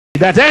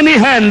that any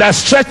hand that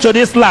stretched to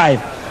this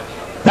life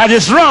that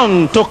is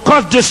wrong to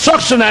cause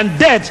destruction and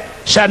death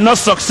shall not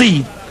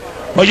succeed.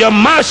 But your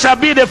mouth shall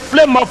be the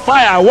flame of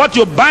fire. What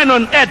you bind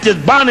on earth is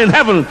bound in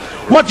heaven.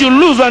 What you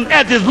lose on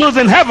earth is loose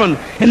in heaven.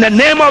 In the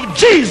name of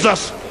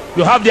Jesus,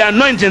 you have the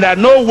anointing that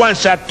no one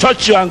shall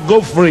touch you and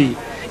go free.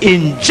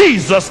 In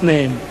Jesus'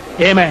 name,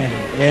 amen.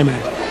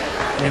 Amen.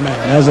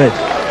 Amen. That's it.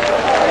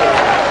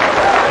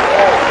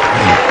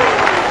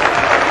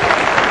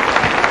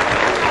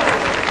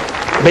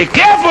 Be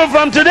careful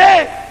from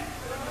today.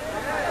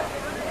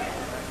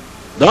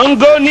 Don't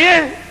go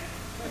near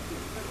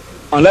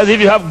unless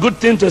if you have good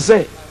thing to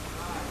say.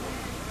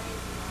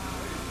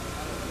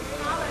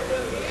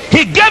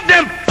 He gave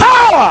them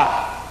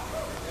power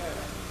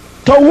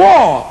to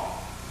war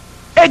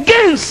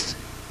against.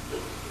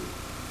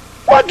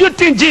 What do you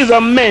think Jesus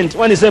meant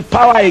when he said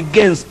power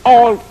against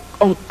all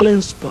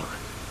unclean spirit?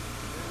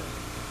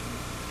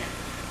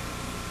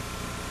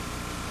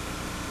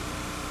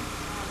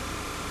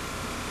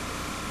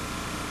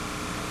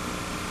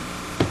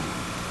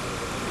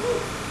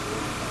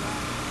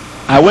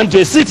 I went to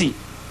a city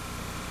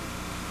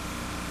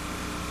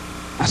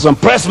and some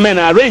pressmen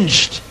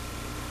arranged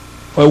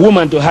for a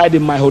woman to hide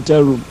in my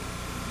hotel room.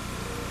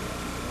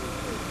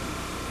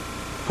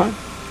 Huh?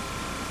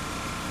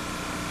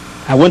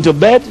 I went to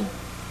bed,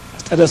 I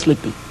started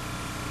sleeping.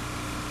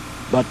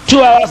 But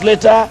 2 hours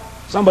later,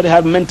 somebody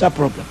had a mental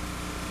problem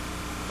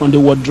on the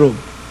wardrobe.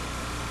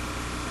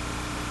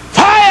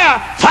 Fire!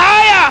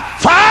 Fire!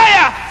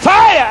 Fire!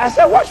 Fire! I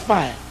said, what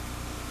fire?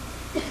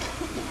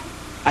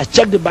 I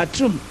checked the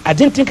bathroom. I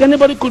didn't think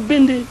anybody could be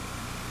in the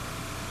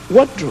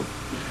wardrobe.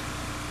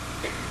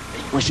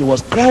 When she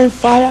was crying,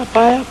 fire,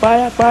 fire,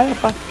 fire, fire,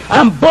 fire.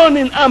 I'm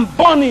burning, I'm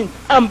burning,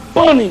 I'm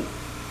burning.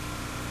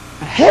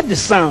 I heard the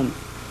sound.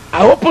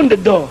 I opened the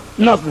door,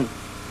 nothing.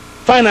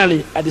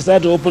 Finally, I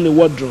decided to open the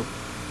wardrobe.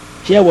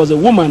 Here was a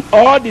woman,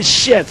 all the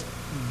shirts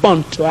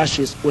burnt to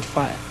ashes with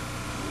fire.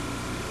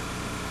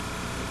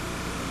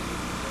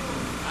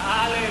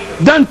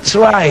 Hallelujah. Don't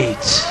try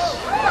it.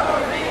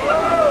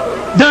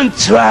 Don't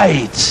try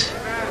it.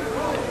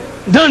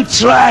 Don't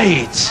try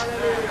it.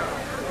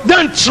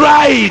 Don't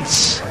try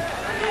it.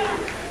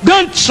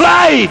 Don't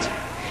try it.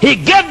 He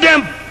gave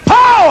them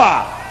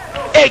power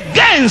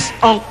against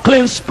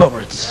unclean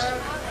spirits.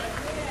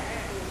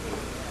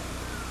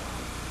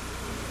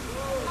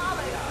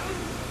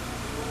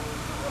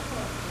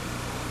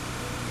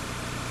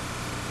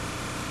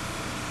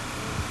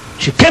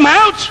 She came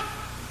out,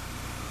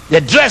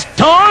 the dress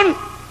torn,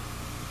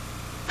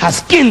 her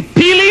skin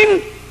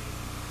peeling.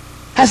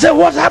 I said,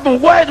 what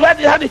happened? Why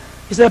did it?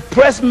 He said,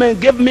 pressman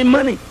gave me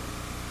money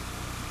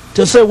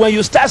to say when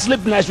you start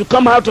sleeping, I should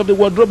come out of the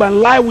wardrobe and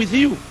lie with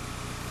you,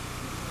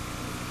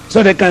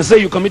 so they can say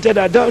you committed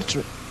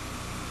adultery.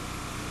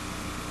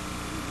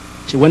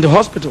 She went to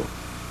hospital.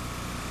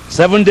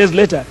 7 days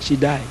later, she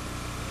died.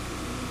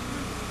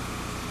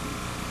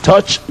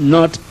 Touch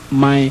not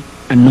my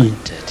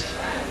anointed.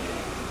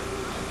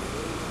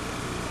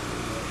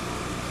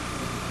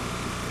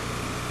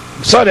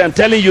 Sorry, I'm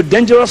telling you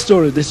dangerous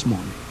stories this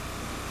morning.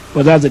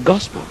 But that's the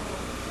gospel.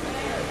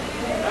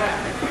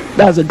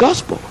 That's the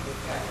gospel.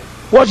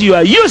 What you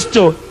are used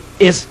to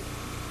is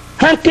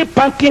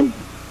hanky-panky,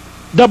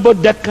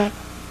 double-decker,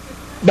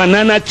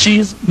 banana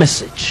cheese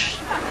message.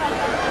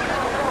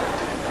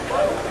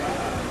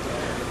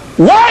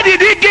 Why did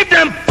he give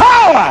them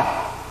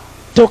power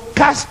to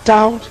cast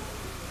out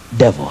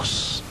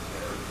devils,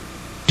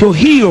 to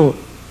heal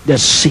the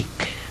sick,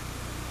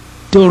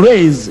 to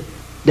raise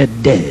the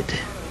dead,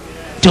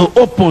 to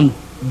open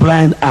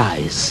blind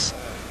eyes?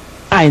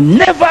 I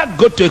never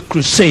go to a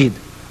crusade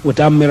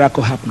without a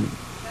miracle happening.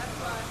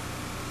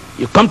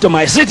 You come to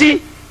my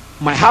city,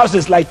 my house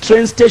is like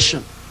train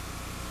station.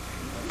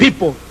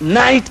 People,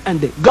 night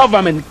and day,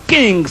 government,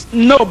 kings,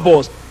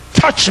 nobles,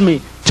 touch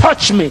me,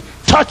 touch me,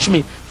 touch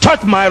me,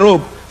 touch my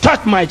robe,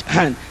 touch my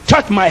hand,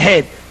 touch my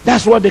head.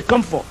 That's what they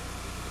come for.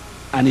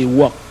 And it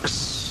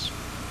works.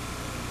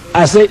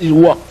 I say it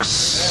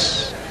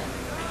works.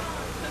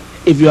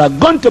 If you are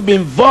going to be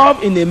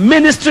involved in a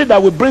ministry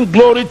that will bring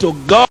glory to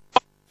God,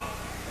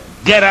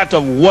 get out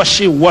of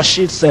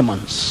washy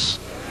sermons.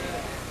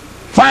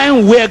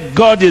 Find where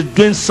God is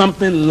doing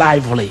something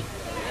lively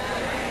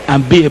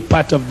and be a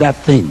part of that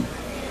thing.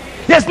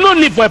 There's no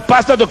need for a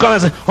pastor to come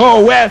and say,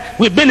 oh, well,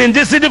 we've been in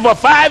this city for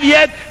 5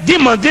 years.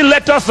 Demons didn't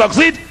let us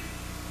succeed.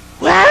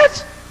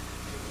 What?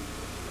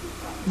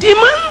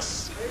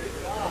 Demons?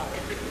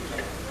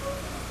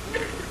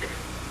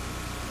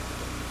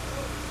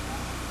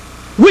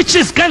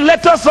 Witches can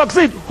let us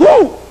succeed.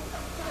 Who?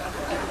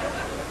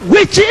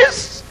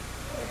 Witches?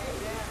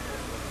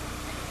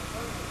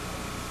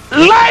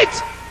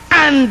 Light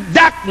and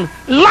darkness.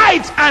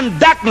 Light and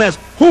darkness.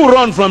 Who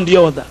run from the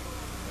other?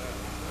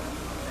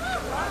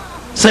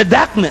 Say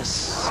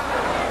darkness.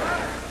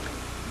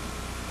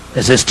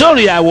 There's a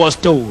story I was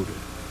told.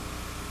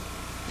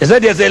 They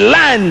said there's a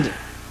land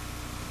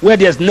where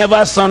there's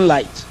never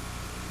sunlight.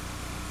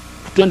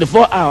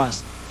 24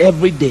 hours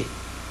every day.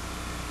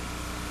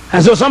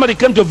 And so somebody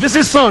came to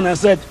visit son and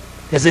said,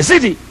 there's a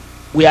city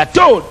we are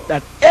told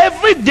that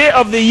every day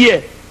of the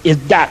year is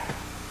dark.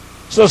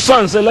 So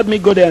son said, let me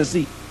go there and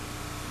see.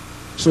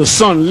 So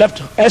son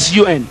left,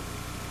 S-U-N,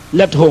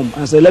 left home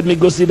and said, let me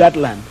go see that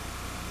land.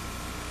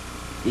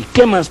 He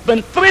came and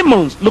spent 3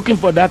 months looking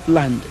for that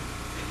land.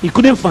 He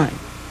couldn't find.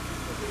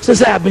 So he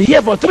said, I've been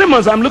here for 3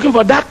 months, I'm looking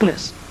for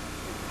darkness.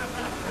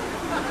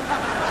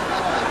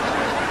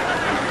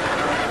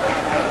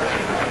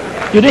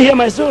 You didn't hear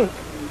my story?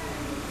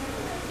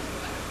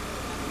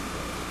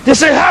 They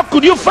said, how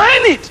could you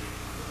find it?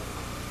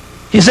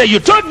 He said, you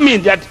told me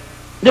that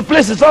the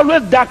place is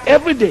always dark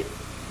every day.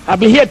 I've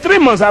been here 3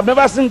 months, I've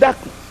never seen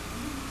darkness.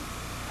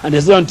 And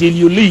they said, until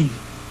you leave,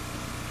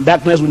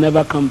 darkness will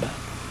never come back.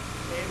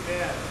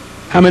 Amen.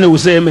 How many will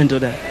say amen to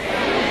that?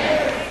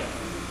 Amen.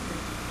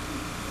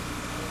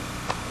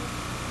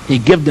 He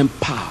gave them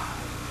power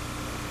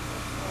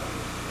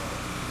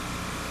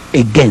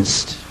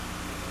against.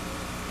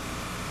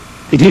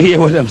 Did you hear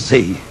what I'm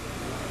saying?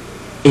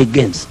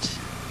 Against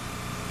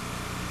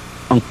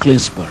unclean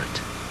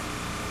spirit.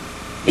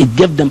 It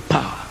gave them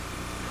power.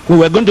 We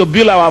were going to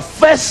build our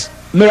first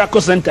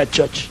miracle center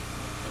church.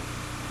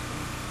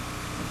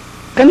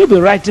 Can you be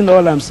writing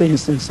all I'm saying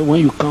since when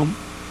you come?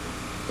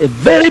 A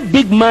very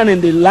big man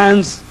in the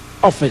land's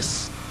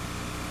office,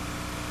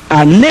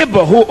 our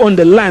neighbor who owned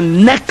the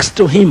land next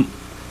to him,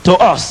 to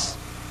us,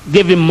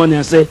 gave him money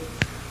and said,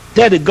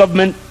 tell the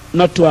government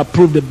not to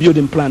approve the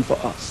building plan for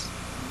us.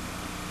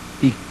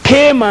 He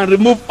came and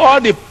removed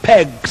all the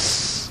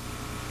pegs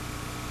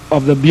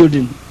of the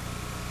building,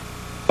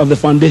 of the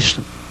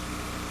foundation.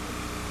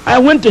 I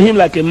went to him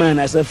like a man.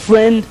 I said,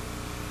 friend,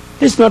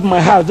 this is not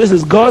my house, this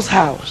is God's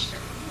house.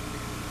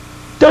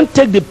 Don't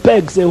take the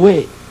pegs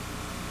away.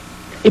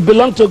 It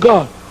belongs to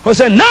God. He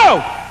said,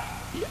 no,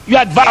 you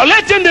are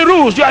violating the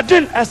rules. You are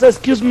doing. I said,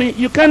 excuse me,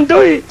 you can't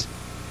do it.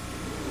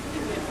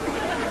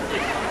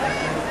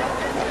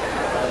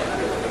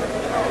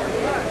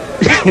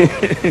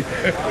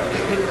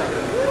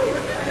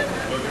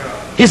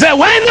 He said,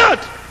 why not?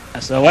 I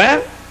said,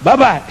 well,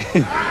 bye-bye.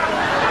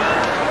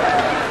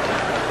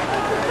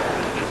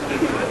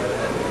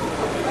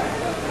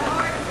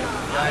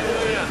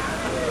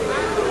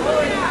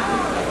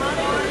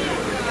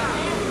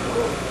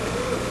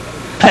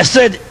 I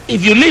said,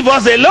 if you leave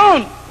us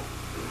alone,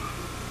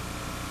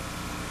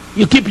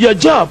 you keep your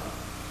job.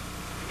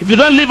 If you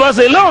don't leave us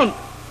alone,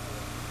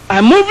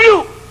 I move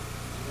you.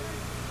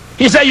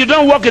 He said, you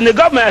don't work in the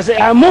government. I said,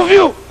 I move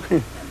you.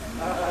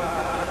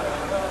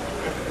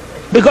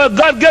 Because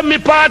God gave me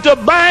power to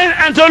bind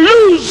and to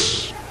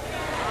loose.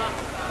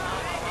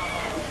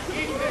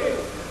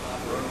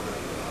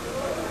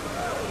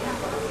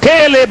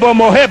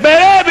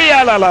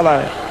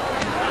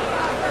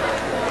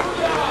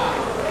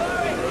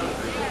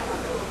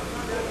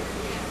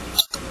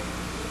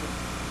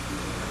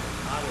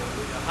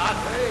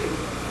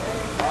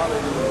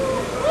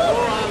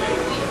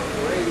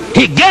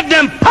 He gave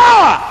them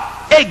power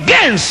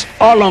against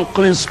all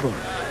unclean spirits.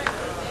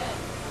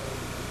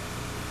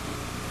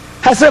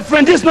 I said,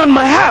 friend, this is not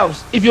my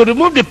house. If you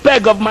remove the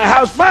peg of my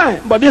house,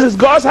 fine. But this is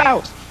God's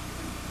house.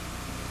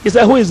 He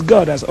said, who is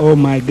God? I said, oh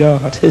my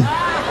God.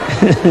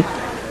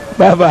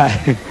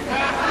 Bye-bye.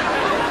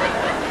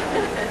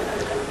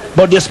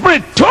 But the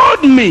Spirit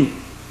told me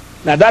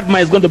that that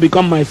man is going to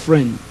become my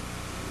friend.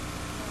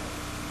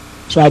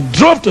 So I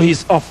drove to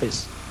his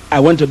office. I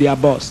went to their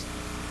boss.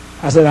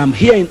 I said, I'm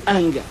here in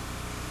anger.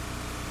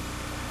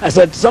 I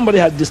said, somebody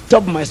has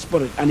disturbed my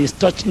spirit and he's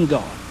touching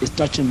God. He's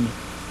touching me.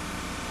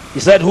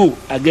 He said, who?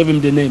 I gave him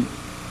the name.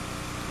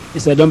 He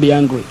said, don't be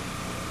angry.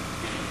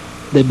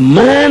 The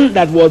man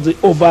that was the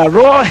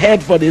overall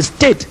head for the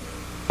state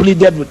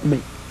pleaded with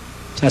me.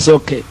 So I said,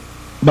 okay,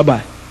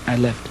 bye-bye. I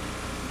left.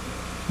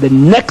 The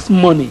next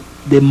morning,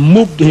 they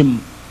moved him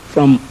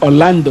from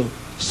Orlando,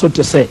 so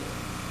to say,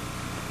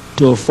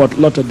 to Fort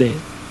Lauderdale.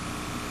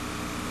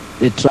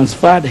 They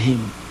transferred him.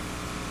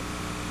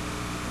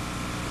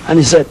 And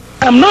he said,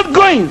 I'm not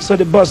going. So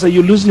the boss said,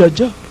 you lose your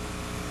job.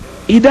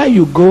 Either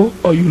you go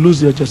or you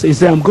lose your job. So he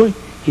said, I'm going.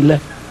 He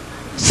left.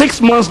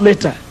 6 months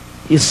later,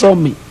 he saw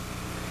me.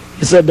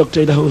 He said,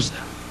 Dr. Idahosa,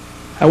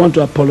 I want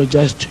to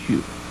apologize to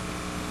you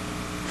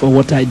for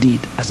what I did.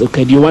 I said,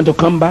 okay, do you want to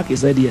come back? He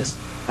said, yes.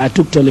 I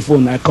took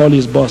telephone. I called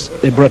his boss.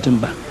 They brought him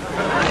back.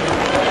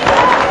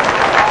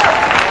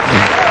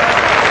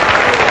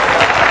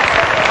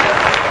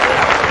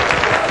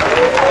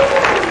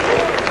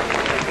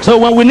 So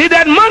when we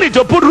needed money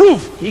to put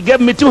roof, he gave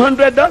me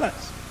 $200.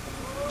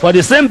 For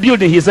the same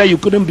building, he said you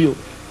couldn't build.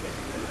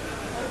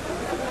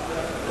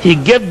 He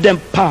gave them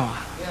power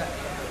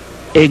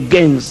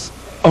against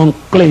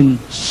unclean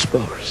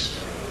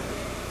spirits.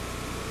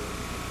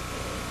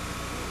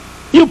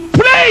 You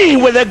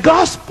playing with the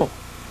gospel.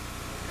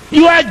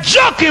 You are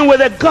joking with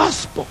the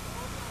gospel.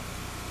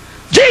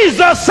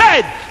 Jesus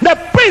said, the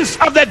prince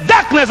of the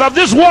darkness of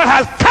this world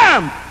has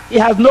come. He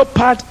has no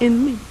part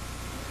in me.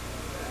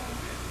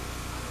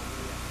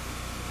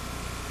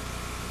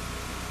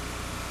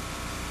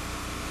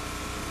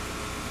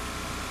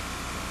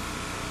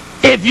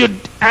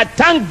 I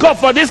thank God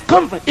for this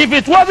conference. If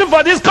it wasn't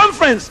for this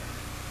conference,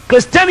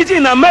 Christianity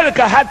in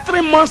America had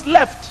 3 months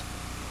left.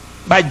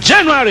 By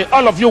January,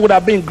 all of you would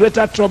have been in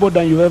greater trouble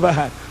than you ever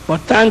had.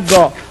 But thank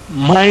God,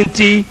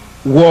 mighty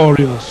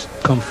warriors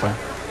come from.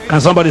 Can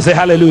somebody say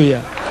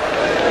hallelujah?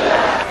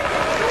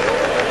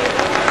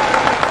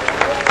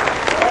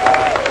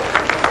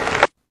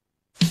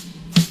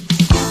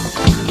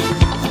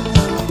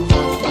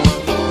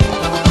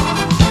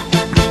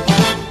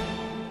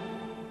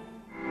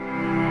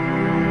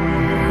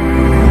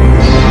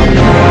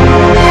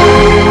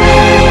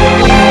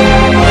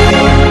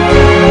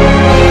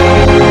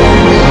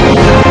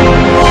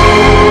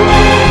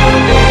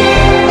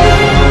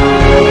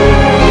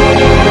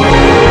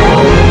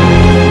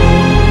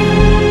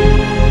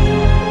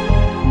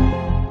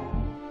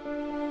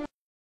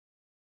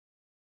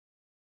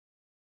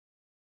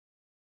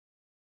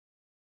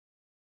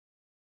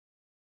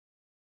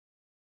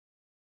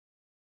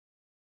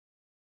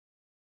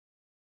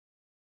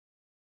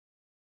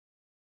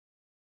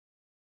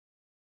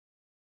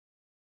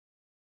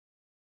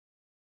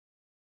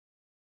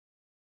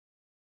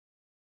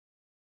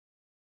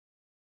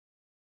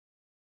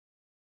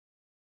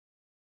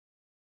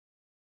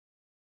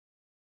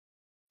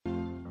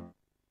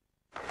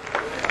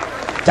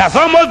 It has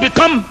almost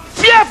become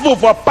fearful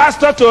for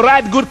pastor to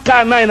ride good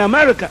car now in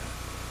America,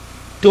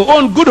 to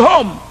own good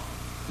home,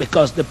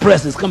 because the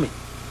press is coming.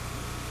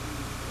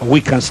 But we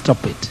can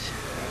stop it.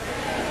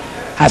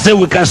 I say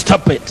we can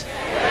stop it.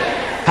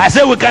 I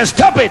say we can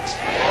stop it.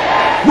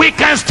 We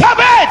can stop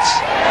it.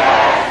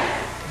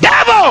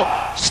 Devil,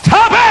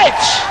 stop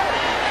it.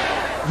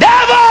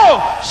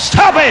 Devil,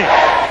 stop it.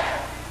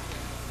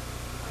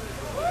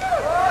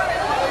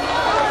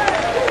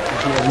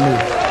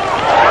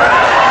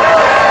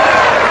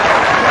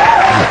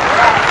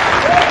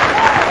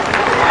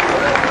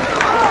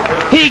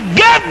 He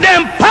gave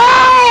them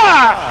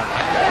power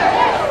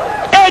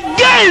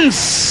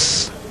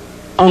against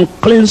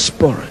unclean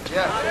spirit.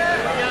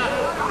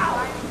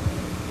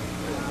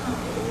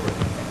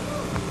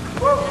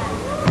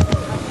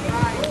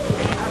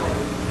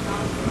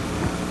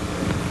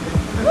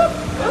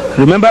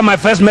 Remember my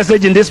first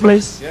message in this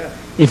place?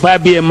 If I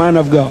be a man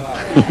of God.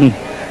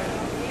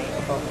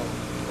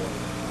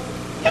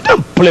 You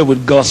don't play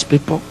with God's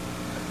people.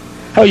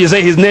 How you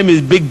say his name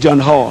is Big John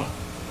Hall?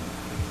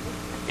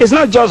 It's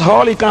not just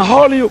haul, he can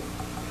haul you.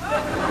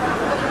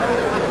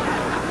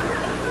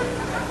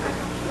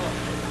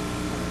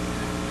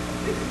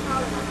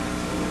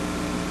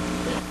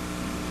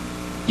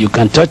 You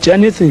can touch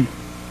anything.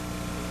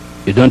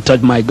 You don't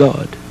touch my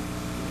God.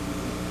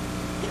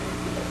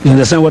 You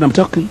understand what I'm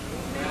talking?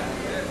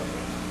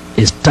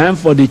 It's time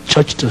for the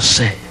church to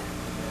say,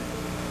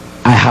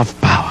 I have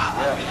power.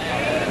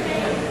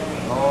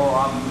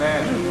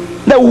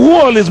 The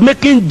world is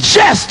making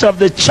jest of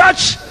the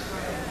church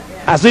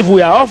as if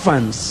we are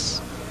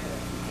orphans.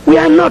 We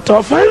are not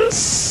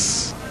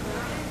orphans.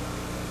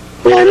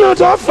 We are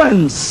not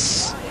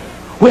orphans.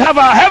 We have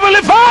our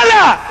Heavenly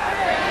Father.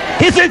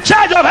 He's in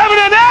charge of heaven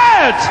and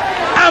earth.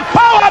 And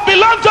power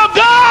belongs to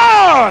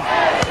God.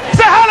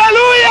 Say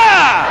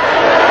hallelujah.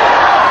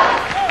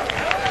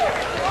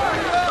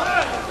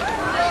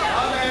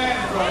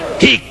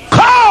 He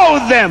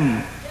called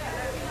them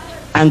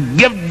and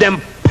gave them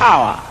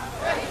power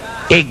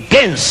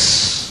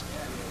against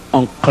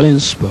unclean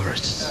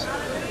spirits.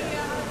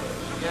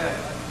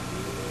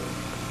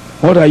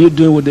 What are you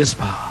doing with this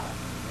power?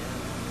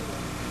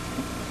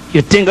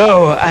 You think,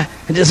 oh,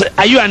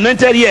 are you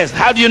anointed? Yes.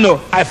 How do you know?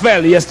 I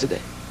fell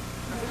yesterday.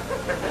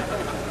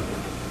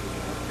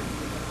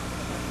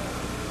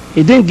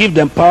 He didn't give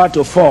them power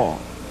to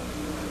fall.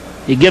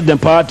 He gave them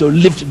power to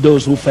lift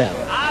those who fell.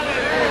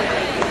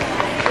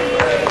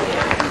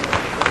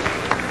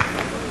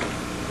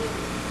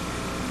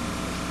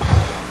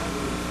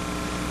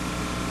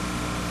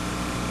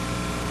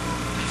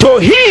 To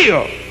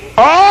heal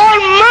all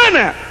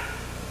manner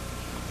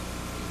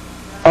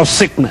of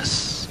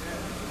sickness.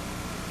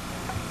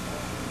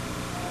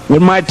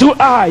 With my 2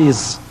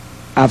 eyes,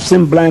 I've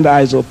seen blind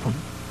eyes open.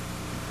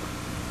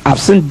 I've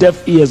seen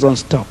deaf ears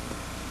unstopped.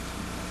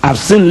 I've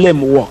seen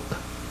lame walk.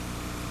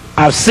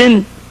 I've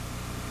seen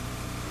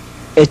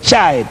a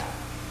child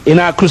in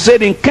our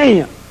crusade in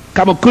Kenya,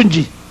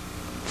 Kamukunji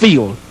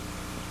field,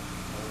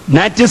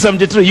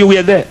 1973. You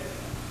were there.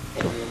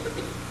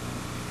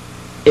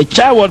 A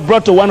child was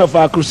brought to one of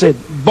our crusades,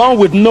 born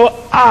with no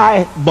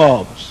eye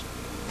bulbs,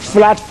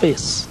 flat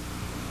face.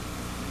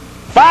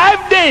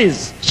 5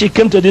 days she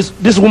came to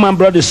this woman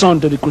brought the son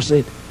to the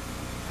crusade.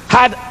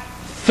 Had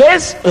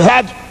face,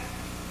 had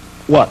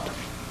what?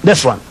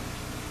 This one,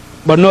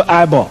 but no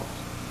eyeball.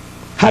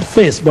 Had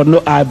face, but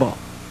no eyeball.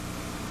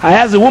 I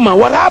asked the woman,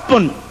 what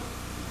happened?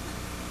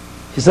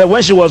 He said,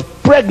 when she was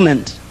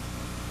pregnant,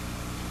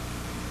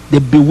 they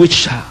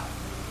bewitched her.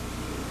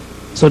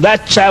 So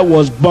that child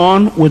was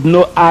born with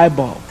no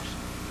eyeballs.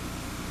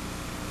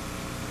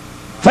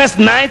 First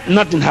night,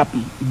 nothing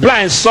happened.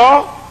 Blind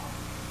saw.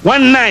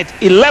 One night,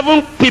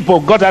 11 people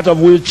got out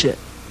of wheelchair.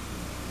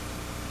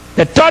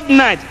 The third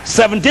night,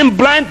 17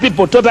 blind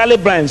people, totally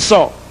blind,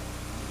 saw.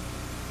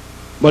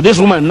 But this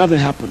woman, nothing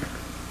happened.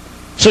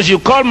 So she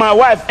called my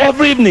wife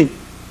every evening.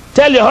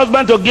 Tell your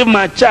husband to give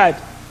my child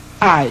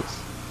eyes.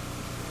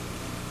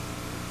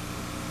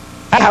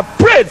 I have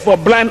prayed for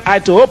blind eye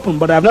to open,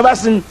 but I've never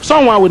seen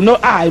someone with no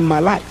eye in my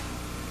life.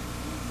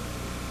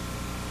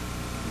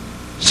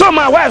 So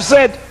my wife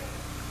said,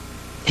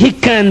 he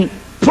can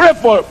pray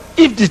for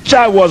if the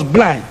child was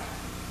blind.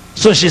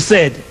 So she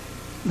said,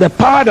 the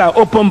power that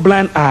opened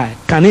blind eye,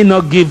 can he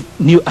not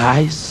give new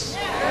eyes?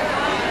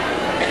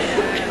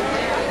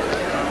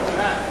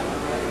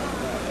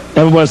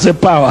 Everybody say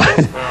power.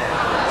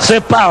 Say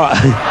power.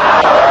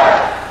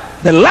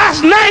 The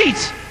last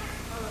night,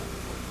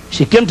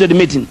 she came to the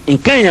meeting. In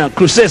Kenya,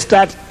 crusade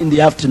starts in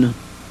the afternoon.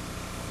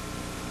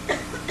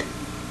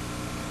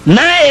 9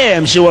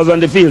 a.m. she was on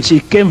the field. She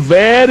came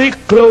very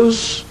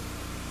close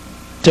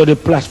to the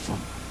platform.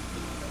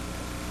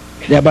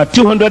 There are about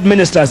 200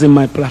 ministers in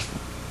my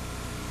platform.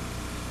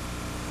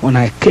 When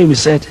I came, he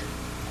said,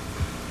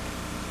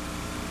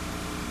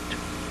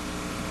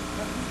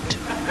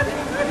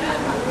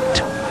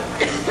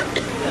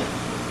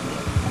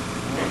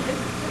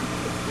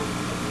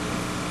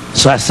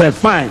 so I said,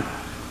 fine.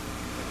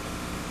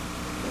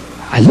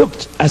 I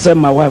looked, I said,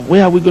 my wife,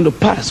 where are we going to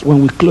pass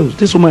when we close?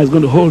 This woman is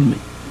going to hold me.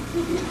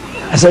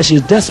 I said,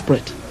 she's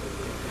desperate.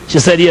 She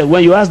said, yeah,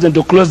 when you ask them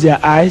to close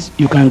their eyes,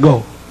 you can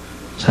go.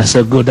 So I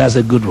said, good, that's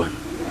a good one.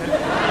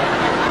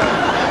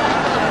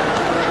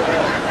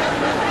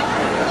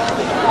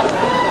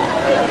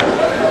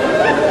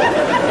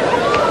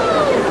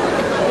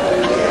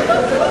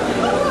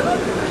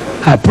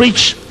 I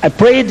preached, I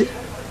prayed,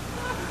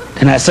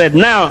 and I said,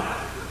 now,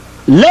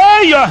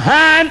 lay your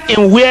hand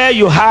in where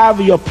you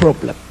have your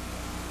problem.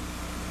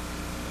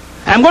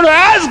 I'm going to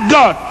ask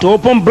God to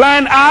open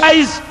blind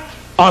eyes,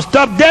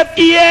 unstop deaf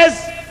ears,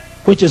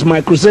 which is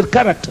my crusade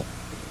character.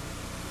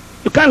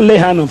 You can't lay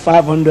hand on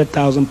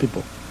 500,000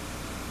 people.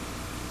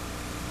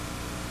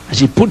 And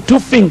she put 2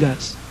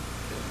 fingers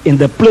in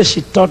the place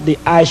she thought the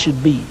eye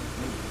should be.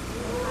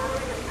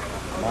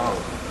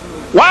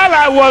 While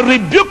I was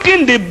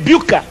rebuking the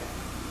buker,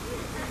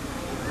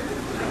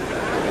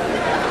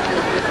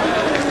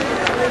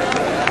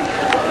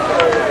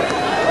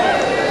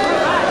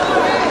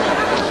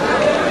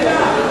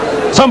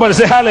 somebody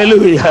say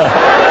hallelujah.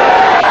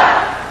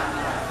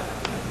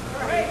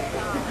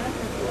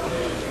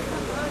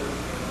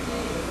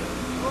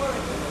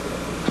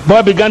 The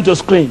boy began to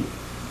scream,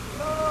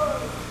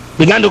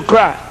 began to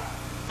cry.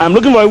 I'm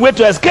looking for a way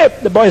to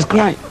escape. The boy is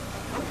crying.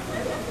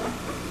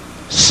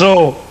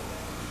 So,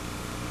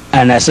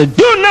 and I said,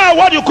 do now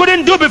what you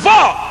couldn't do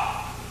before.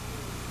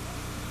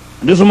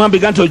 And this woman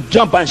began to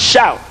jump and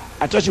shout.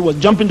 I thought she was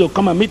jumping to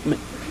come and meet me.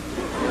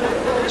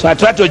 So I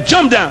tried to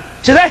jump down.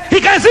 She said, he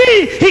can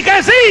see, he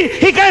can see,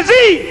 he can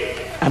see.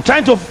 I'm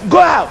trying to go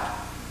out.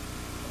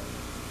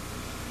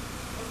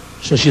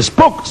 So she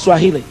spoke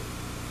Swahili,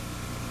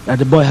 that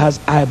the boy has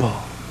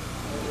eyeball.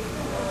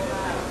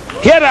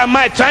 Here am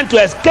I trying to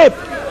escape.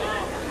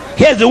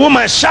 Here's the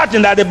woman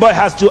shouting that the boy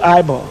has 2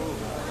 eyeballs.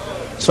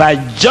 So I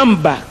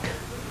jumped back.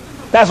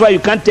 That's why you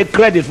can't take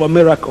credit for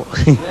miracle.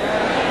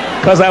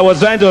 Because I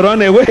was trying to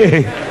run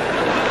away.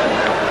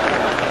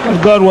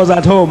 But God was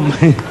at home.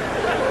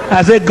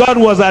 I said God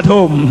was at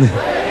home.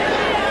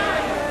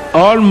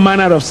 All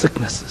manner of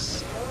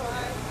sicknesses.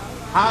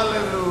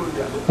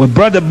 Hallelujah. We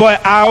brought the boy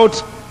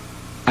out,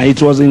 and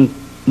it was in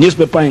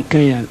newspaper in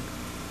Kenya,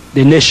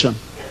 The Nation.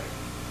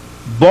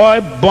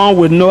 Boy born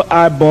with no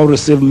eyeball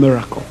received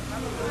miracle.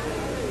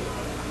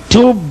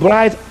 2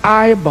 bright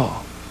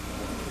eyeballs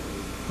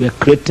were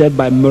created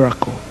by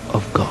miracle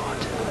of God.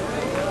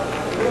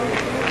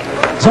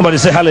 Somebody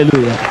say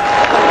hallelujah.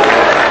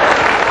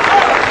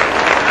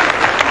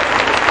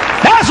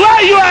 That's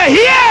why you are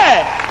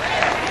here,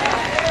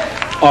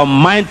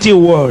 almighty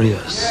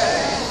warriors.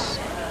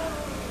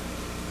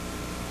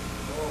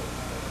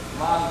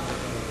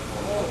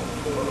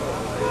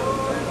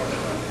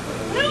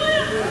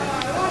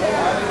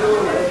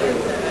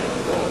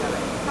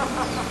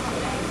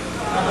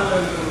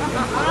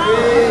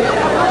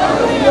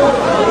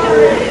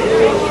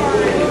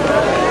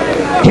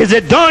 It's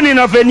the dawning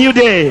of a new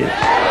day.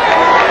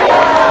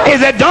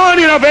 It's the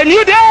dawning of a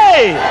new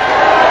day.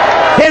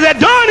 It's the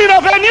dawning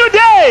of a new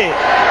day.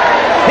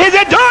 It's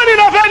the dawning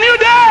of a new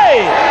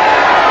day.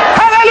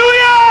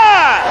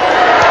 Hallelujah!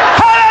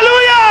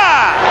 Hallelujah!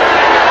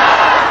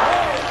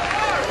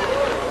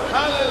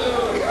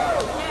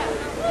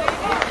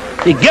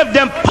 He gave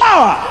them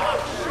power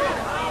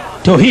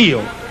to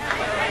heal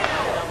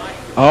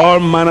all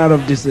manner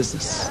of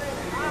diseases.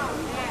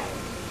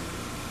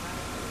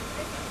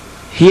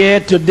 Here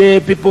today,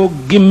 people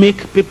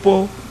gimmick,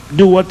 people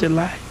do what they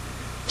like.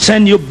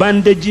 Send you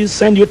bandages,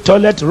 send you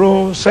toilet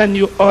roll, send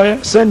you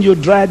oil, send you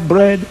dried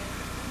bread,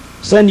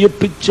 send you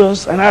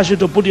pictures and ask you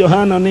to put your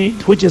hand on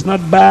it, which is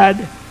not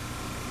bad.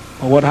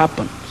 But what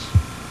happens?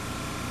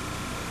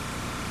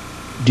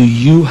 Do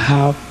you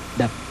have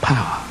the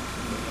power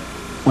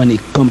when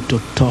it comes to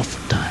tough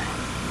time?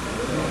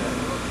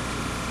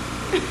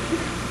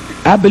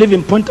 I believe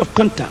in point of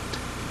contact.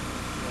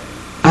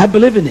 I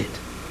believe in it.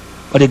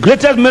 But the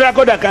greatest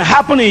miracle that can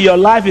happen in your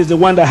life is the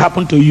one that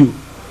happened to you.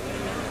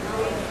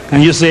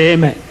 Can you say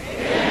amen?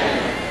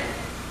 Amen.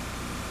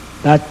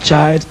 That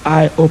child's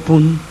eye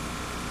opened.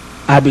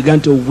 I began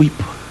to weep.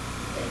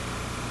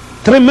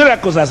 3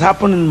 miracles has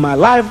happened in my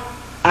life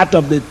out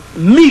of the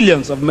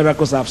millions of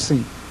miracles I've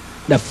seen.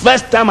 The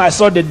first time I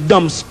saw the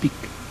dumb speak.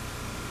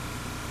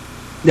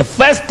 The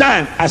first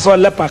time I saw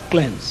leper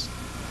cleanse.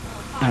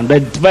 And the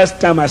first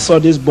time I saw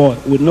this boy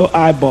with no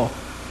eyeball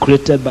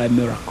created by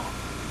miracle.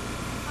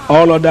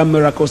 All other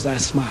miracles I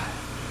smiled.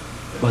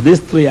 But these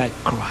 3 I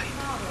cried.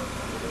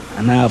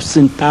 And I have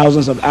seen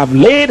thousands of, I've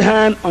laid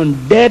hand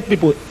on dead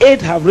people.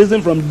 8 have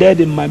risen from dead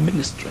in my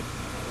ministry.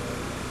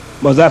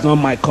 But that's not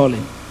my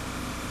calling.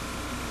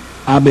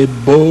 I'm a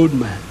bold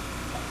man.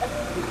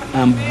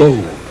 I'm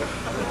bold.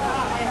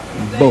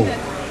 Bold.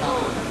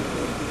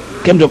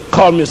 Came to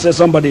call me, say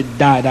somebody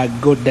died. I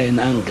go there in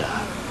anger.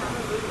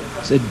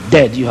 Say,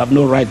 dead, you have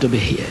no right to be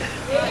here.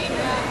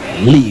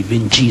 Leave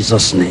in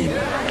Jesus' name.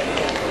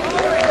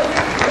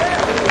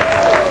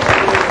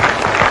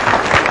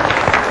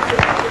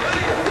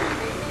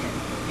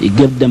 He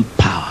gave them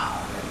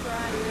power.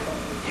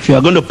 If you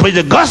are going to preach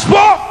the gospel,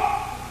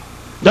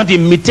 don't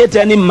imitate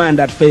any man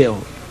that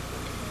failed.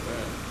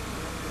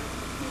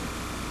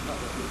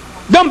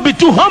 Don't be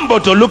too humble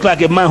to look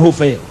like a man who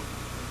failed.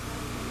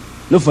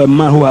 Look for a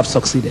man who have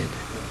succeeded.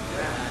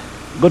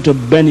 Go to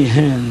Benny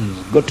Hinn,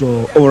 go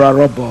to Ora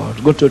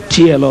Robert, go to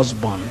T.L.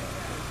 Osborne.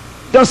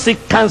 Don't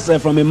seek counsel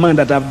from a man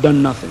that have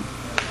done nothing.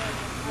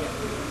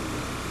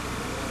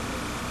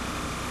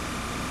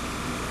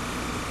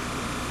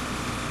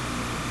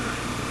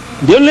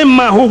 The only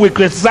man who will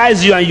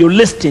criticize you and you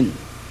listen,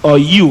 or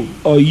you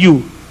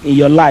in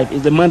your life,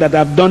 is the man that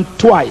have done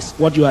twice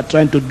what you are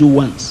trying to do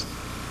once.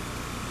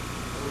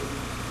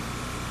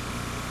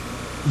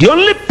 The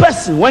only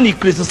person, when he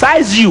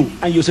criticizes you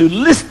and you say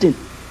listen,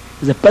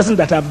 is the person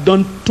that have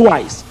done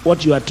twice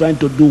what you are trying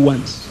to do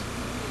once.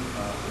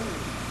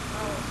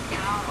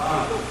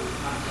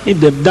 If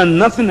they've done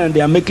nothing and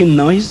they are making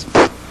noise,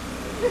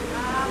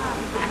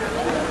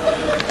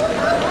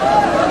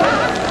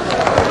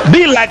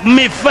 be like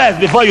me first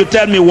before you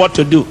tell me what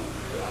to do.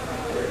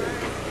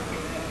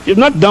 You've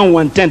not done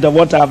 1/10 of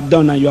what I've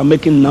done and you are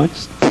making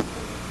noise.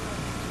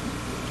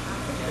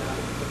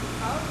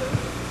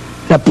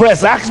 The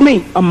press asked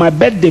me on my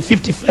birthday,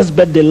 51st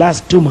birthday,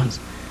 last 2 months,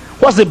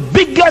 what's the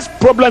biggest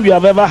problem you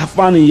have ever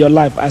found in your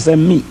life? I said,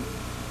 me.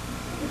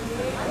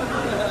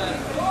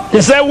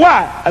 They said,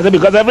 why? I said,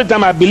 because every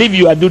time I believe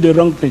you, I do the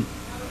wrong thing.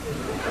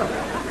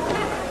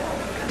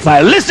 If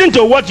I listen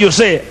to what you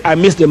say, I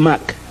miss the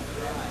mark.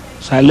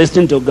 So I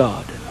listen to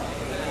God.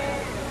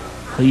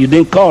 So you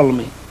didn't call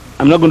me.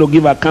 I'm not going to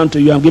give account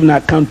to you. I'm giving an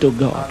account to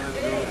God.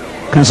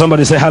 Can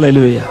somebody say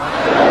hallelujah?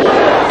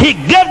 He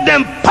gave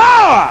them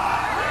power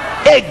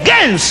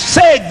against.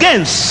 Say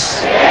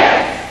against.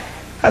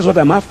 That's what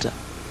I'm after.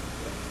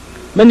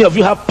 Many of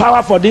you have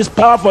power for this,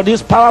 power for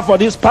this, power for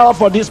this, power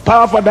for this,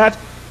 power for that.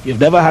 You've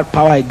never had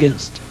power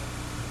against.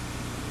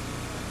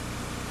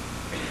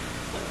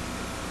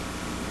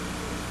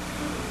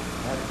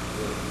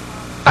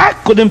 I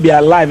couldn't be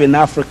alive in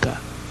Africa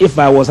if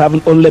I was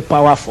having only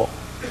power for.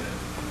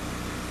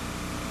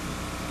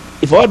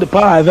 If all the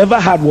power I've ever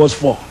had was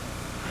for,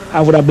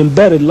 I would have been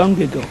buried long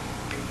ago.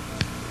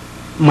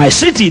 My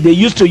city, they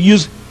used to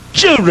use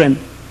children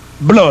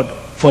blood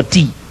for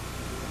tea.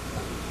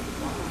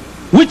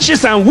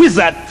 Witches and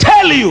wizards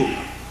tell you,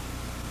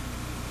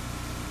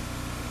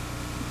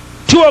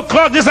 2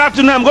 o'clock this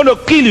afternoon I'm going to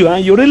kill you,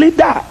 and you really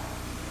die.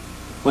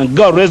 When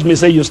God raised me,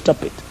 say you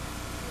stop it.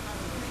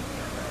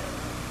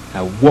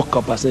 I woke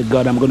up, I said,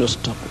 God, I'm going to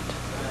stop it.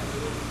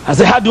 I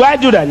said, how do I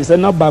do that? He said,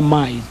 not by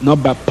might,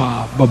 not by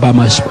power, but by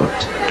my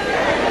spirit.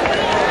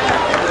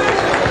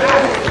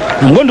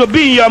 I'm going to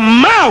be in your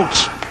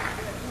mouth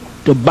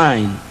to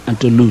bind and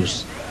to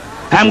loose.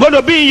 I'm going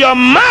to be in your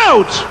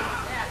mouth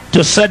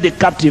to set the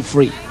captive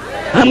free.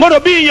 I'm going to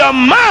be in your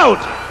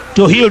mouth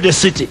to heal the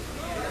city.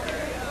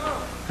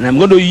 And I'm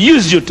going to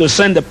use you to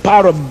send the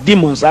power of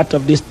demons out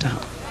of this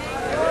town.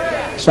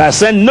 So I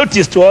sent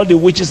notice to all the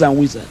witches and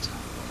wizards.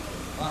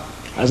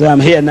 I said, I'm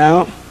here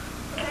now.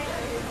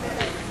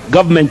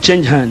 Government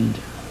change hand.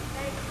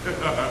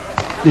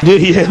 Did you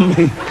hear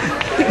me?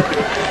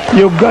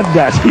 You got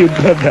that. You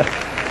got that.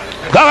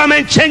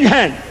 Government change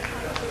hand.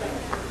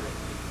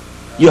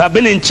 You have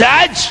been in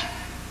charge.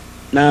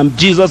 Now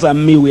Jesus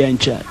and me, we are in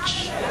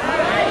charge.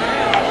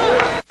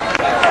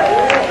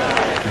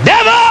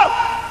 Devil!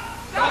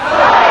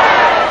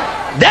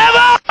 Devil!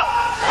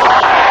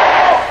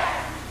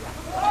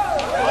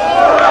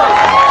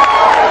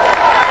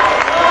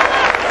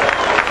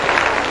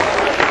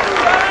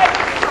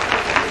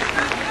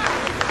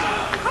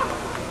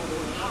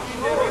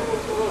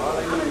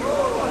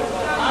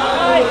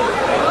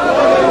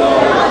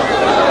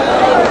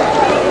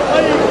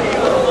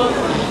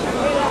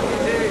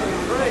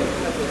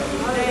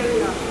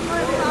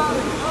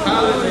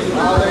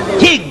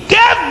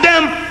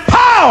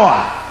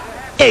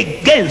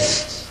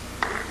 Against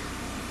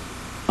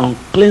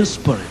unclean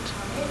spirit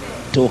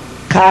to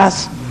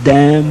cast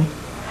them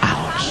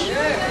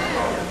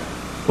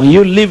When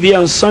you leave here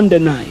on Sunday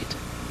night,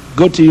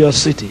 go to your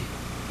city.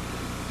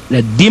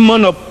 The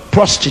demon of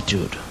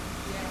prostitute,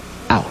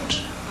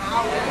 out.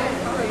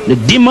 The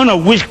demon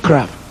of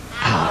witchcraft,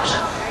 out.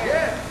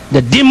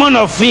 The demon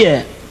of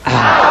fear,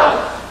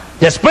 out.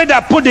 The spirit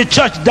that put the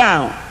church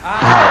down,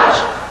 out.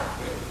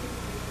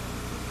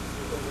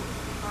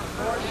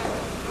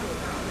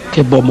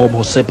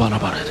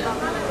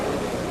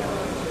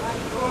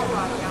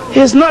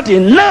 It's not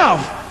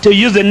enough to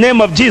use the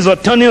name of Jesus,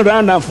 turning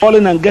around and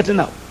falling and getting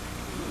up.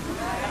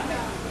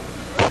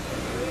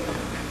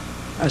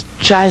 That's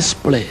child's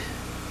play.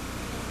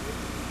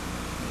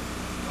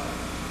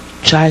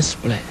 Child's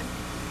play.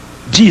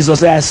 Jesus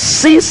said, I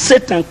see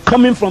Satan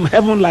coming from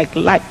heaven like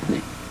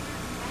lightning.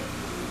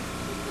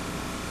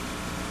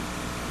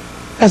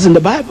 That's in the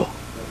Bible.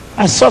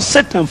 I saw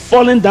Satan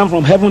falling down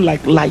from heaven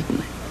like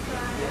lightning.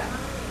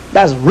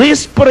 That's real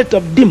spirit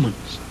of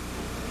demons.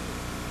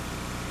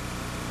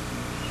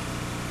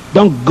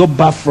 Don't go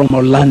back from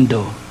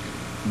Orlando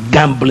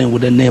gambling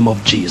with the name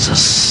of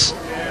Jesus.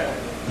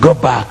 Go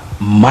back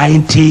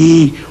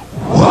mighty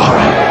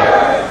warrior.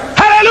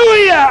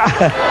 Hallelujah.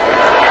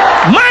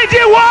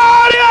 Mighty warriors.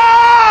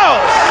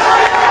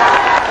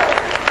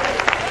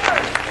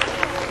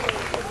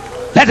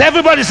 Let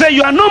everybody say,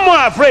 you are no more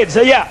afraid.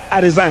 Say, yeah,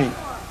 I resign.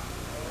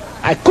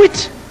 I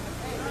quit.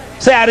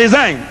 Say, I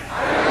resign.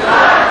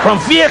 From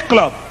fear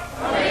club.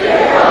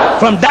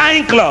 From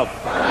dying club.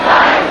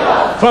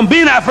 From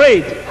being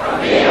afraid.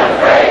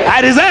 I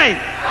resign.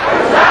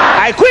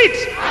 I quit.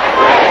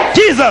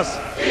 Jesus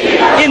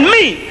in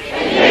me,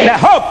 the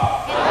hope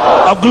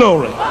of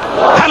glory.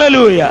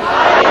 Hallelujah.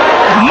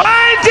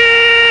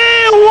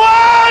 Mighty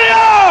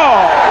warrior.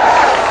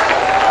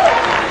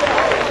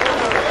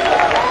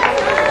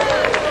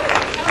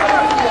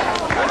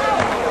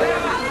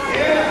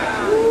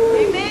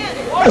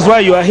 That's why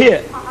you are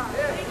here.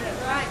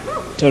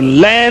 To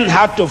learn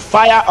how to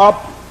fire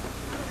up.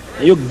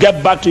 You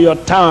get back to your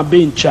town and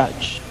be in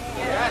charge.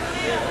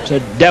 So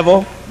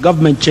devil,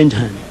 government change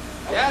hand.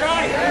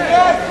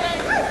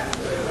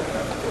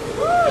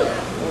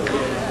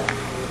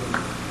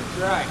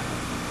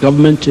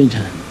 Government change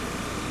hand.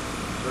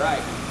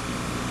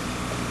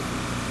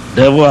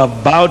 Devil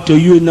have bowed to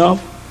you enough.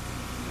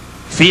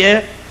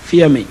 Fear,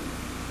 fear me.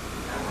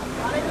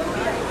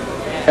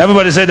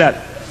 Everybody say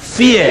that.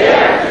 Fear,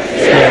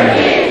 fear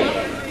me.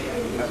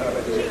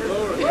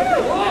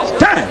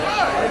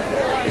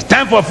 It's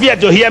time for fear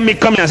to hear me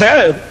coming and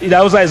say, oh,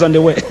 Idahosa is on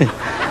the way.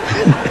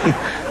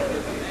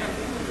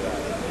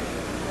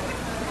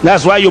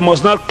 That's why you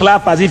must not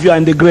clap as if you are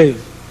in the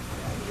grave.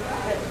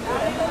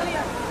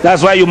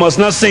 That's why you must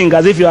not sing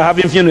as if you are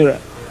having funeral.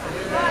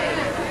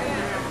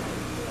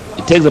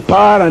 It takes the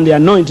power and the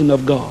anointing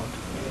of God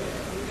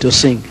to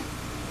sing.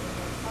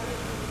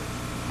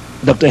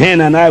 Dr.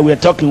 Hen and I were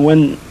talking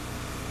when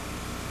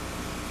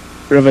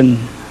Reverend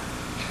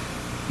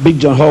Big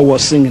John Hall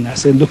was singing. I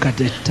said, look at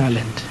the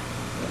talent.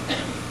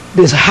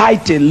 This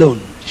height alone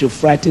should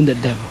frighten the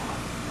devil.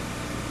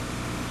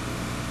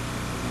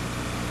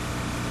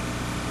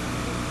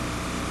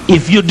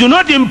 If you do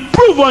not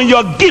improve on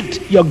your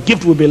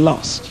gift will be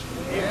lost.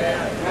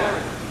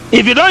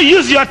 If you don't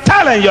use your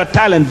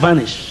talent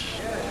vanish.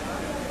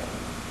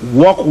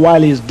 Walk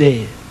while it's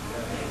day,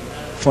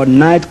 for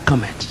night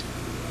cometh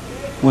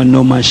when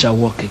no man shall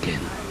walk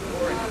again.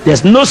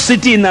 There's no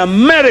city in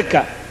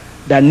America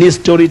that needs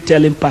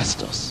storytelling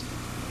pastors.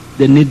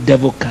 They need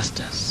devil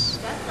casters.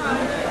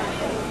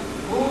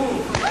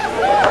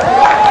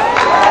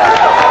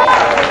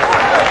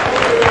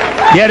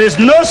 There is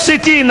no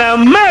city in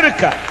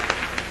America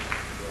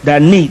that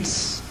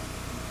needs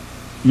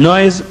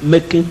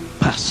noise-making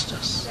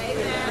pastors.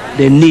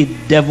 They need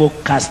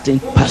devil-casting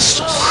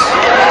pastors.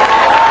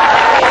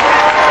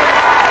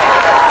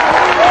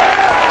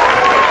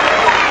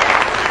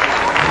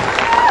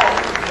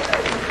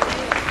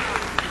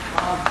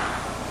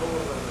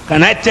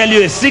 Can I tell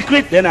you a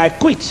secret? Then I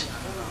quit.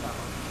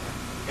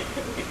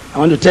 I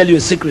want to tell you a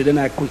secret, then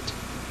I quit.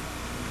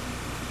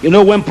 You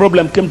know when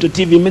problem came to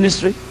TV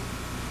ministry?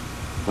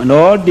 When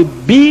all the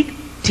big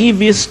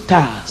TV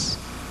stars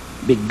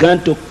began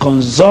to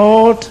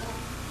consult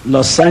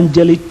Los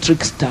Angeles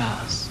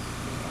tricksters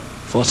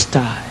for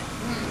style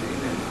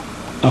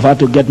of how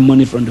to get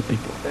money from the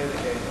people.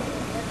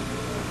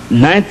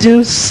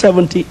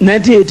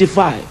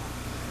 1985,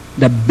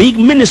 the big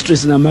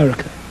ministries in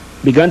America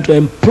began to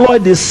employ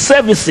the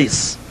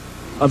services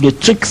of the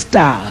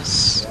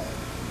tricksters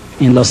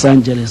in Los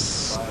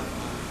Angeles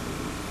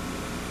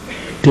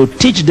to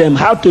teach them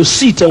how to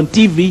sit on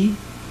TV,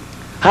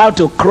 how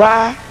to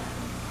cry,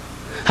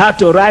 how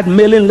to write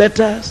mailing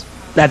letters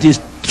that is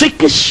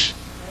trickish,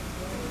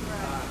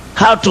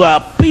 how to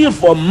appeal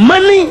for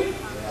money.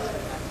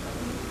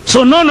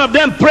 So none of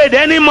them prayed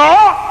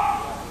anymore.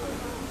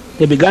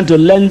 They began to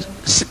learn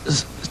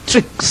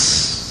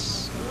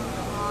tricks,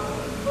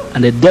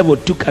 and the devil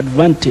took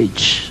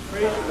advantage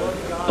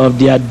of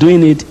their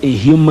doing it in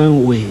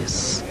human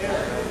ways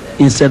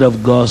instead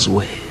of God's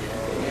way.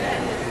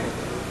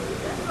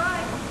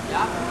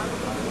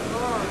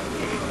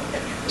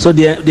 So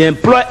they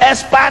employ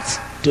experts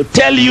to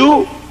tell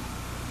you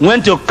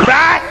when to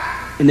cry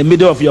in the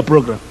middle of your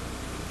program.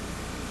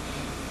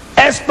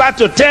 Experts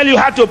to tell you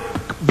how to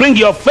bring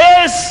your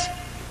face,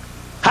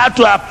 how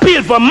to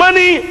appeal for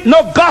money,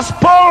 no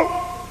gospel.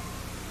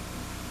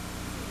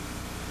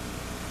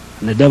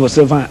 And the devil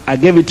said, fine, I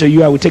gave it to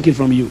you, I will take it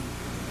from you.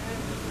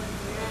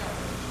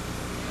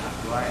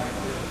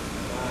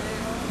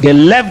 They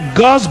left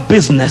God's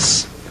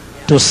business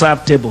to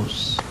serve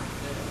tables.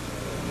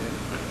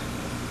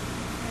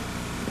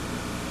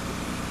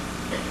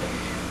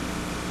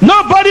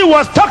 Nobody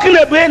was talking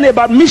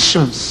about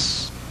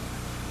missions.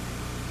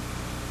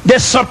 They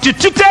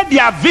substituted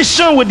their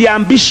vision with their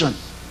ambition.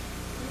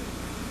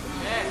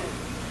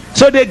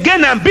 So they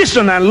gained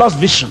ambition and lost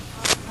vision.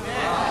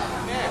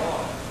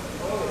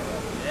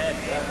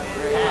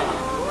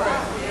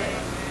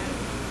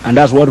 And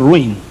that's what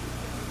ruined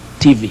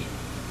TV.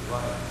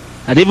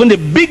 And even the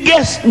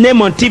biggest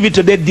name on TV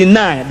today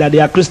deny that they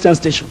are Christian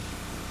station.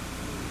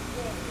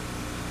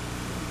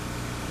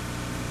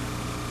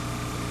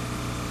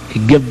 He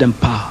gave them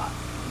power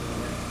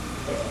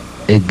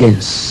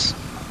against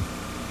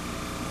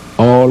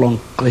all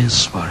unclean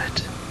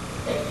spirit.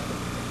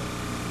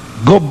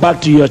 Go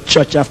back to your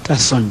church after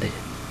Sunday.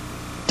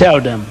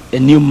 Tell them a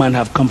new man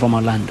have come from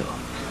Orlando.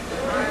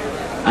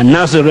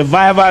 Announce a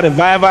revival,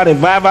 revival,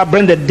 revival.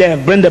 Bring the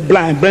deaf, bring the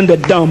blind, bring the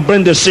dumb,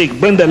 bring the sick,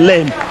 bring the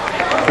lame.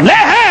 Lay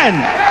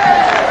hand.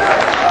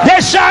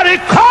 They shall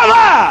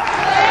recover.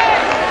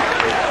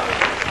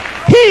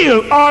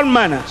 Heal all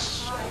manners.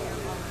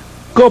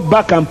 Go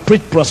back and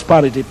preach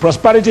prosperity.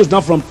 Prosperity is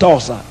not from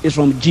Tulsa, it's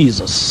from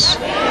Jesus.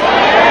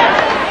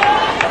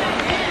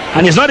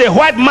 And it's not a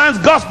white man's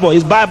gospel,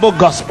 it's Bible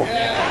gospel.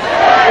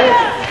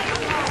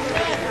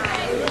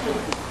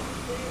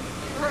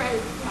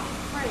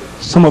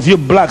 Some of you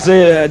blacks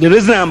say the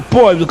reason I'm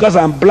poor is because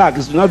I'm black.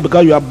 It's not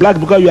because you are black,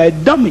 it's because you are a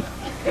dummy.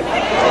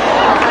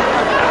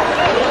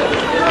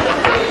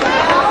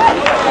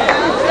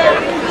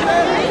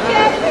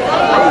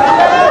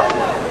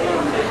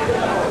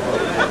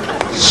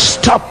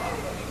 Stop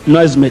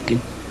noise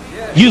making.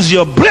 Use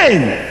your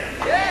brain.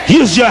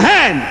 Use your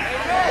hand.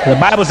 The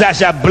Bible says, I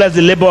shall bless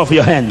the labor of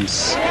your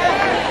hands.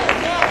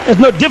 There's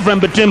no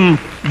difference between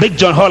Big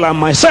John Hall and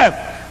myself.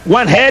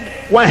 One head,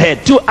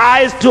 2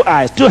 eyes, 2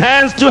 eyes, 2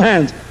 hands, 2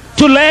 hands,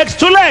 2 legs,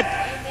 2 legs.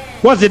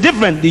 What's the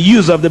difference? The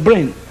use of the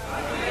brain.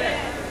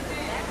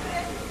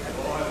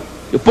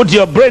 You put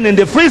your brain in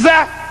the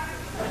freezer,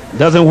 it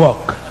doesn't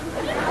work.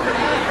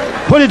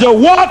 Put it to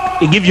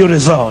work, it gives you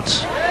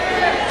results.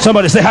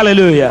 Somebody say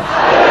hallelujah.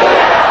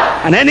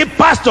 And any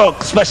pastor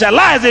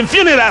specialized in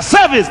funeral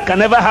service can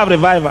never have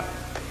revival.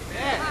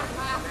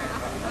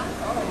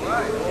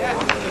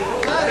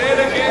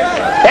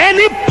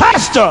 Any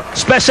pastor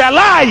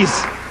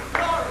specialized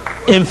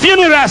in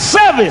funeral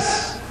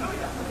service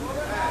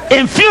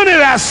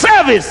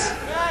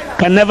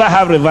can never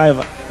have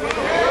revival.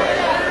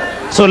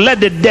 So let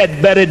the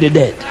dead bury the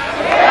dead.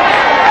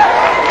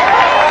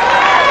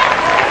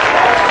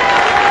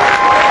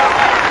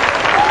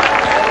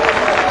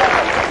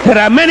 There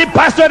are many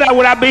pastors that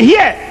would have been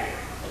here,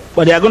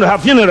 but they are going to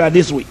have funeral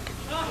this week.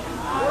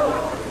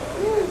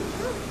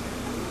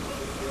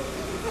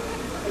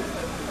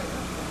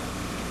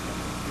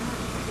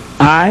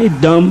 I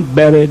don't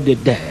bury the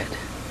dead.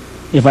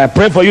 If I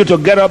pray for you to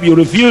get up, you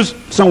refuse,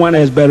 someone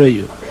else bury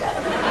you.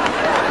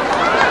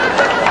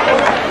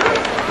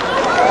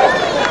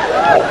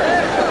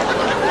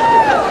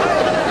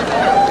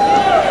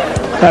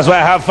 That's why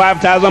I have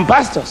 5,000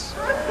 pastors.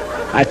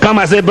 I come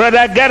and say,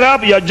 brother, get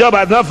up, your job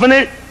has not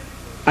finished.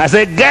 I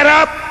say, get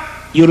up,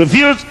 you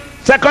refuse.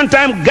 Second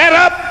time, get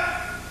up.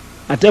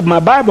 I take my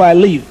Bible, I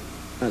leave.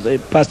 I say,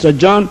 Pastor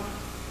John,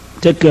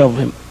 take care of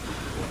him.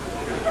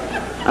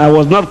 I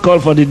was not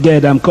called for the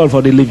dead, I'm called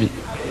for the living.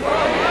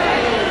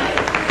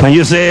 Can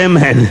you say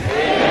amen?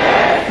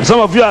 Amen.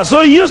 Some of you are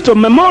so used to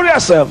memorial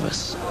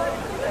service,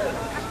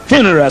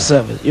 funeral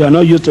service. You are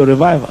not used to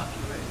revival.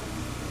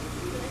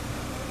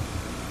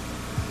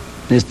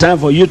 It's time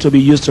for you to be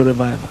used to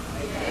revival.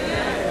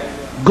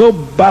 Go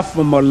back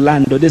from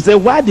Orlando. They say,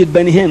 why did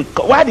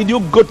you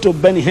go to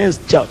Benny Hinn's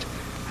church?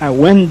 I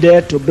went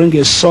there to bring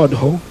a sword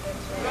home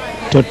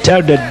to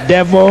tell the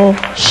devil,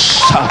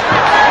 stop.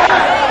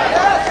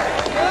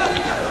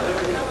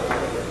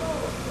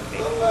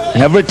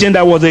 Everything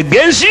that was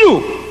against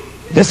you,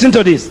 listen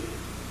to this.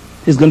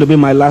 It's going to be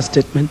my last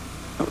statement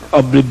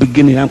of the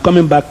beginning. I'm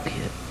coming back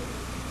here.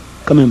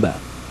 Coming back.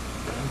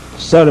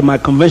 Sorry, my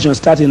convention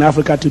starts in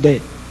Africa today.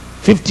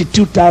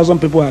 52,000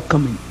 people are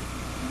coming.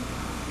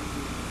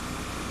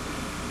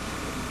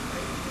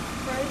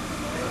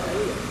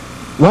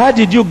 Why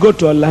did you go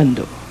to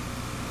Orlando?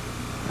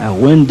 I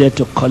went there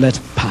to collect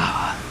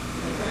power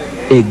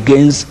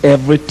against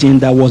everything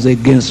that was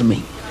against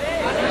me.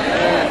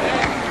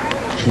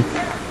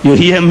 You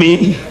hear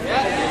me?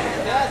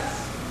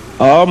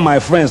 All my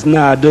friends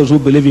now are those who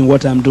believe in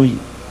what I'm doing.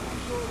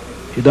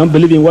 If you don't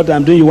believe in what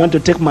I'm doing, you want to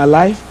take my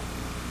life,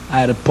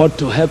 I report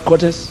to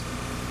headquarters.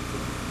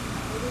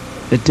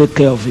 They take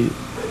care of you.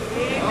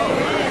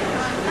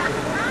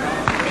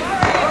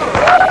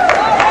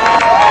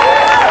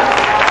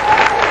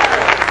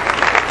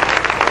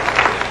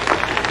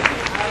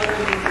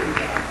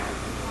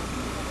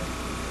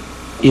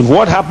 If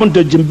what happened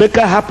to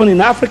Jimbeka happened in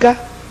Africa,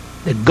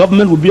 the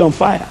government would be on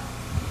fire.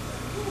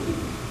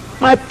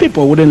 My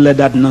people wouldn't let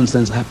that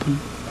nonsense happen.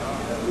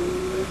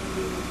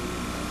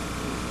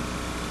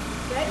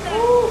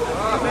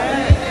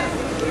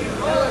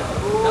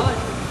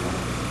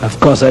 Of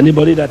course,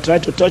 anybody that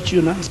tried to touch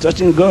you now is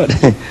touching God.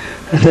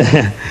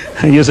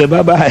 You say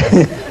bye-bye.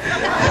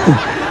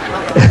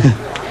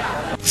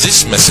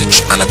 This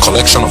message and a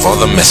collection of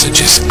other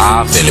messages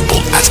are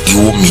available at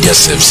Iwo Media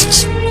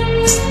Services.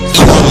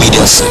 Iwo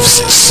Media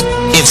Services,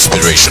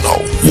 inspirational,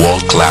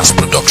 world-class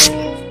production.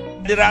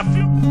 There are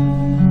few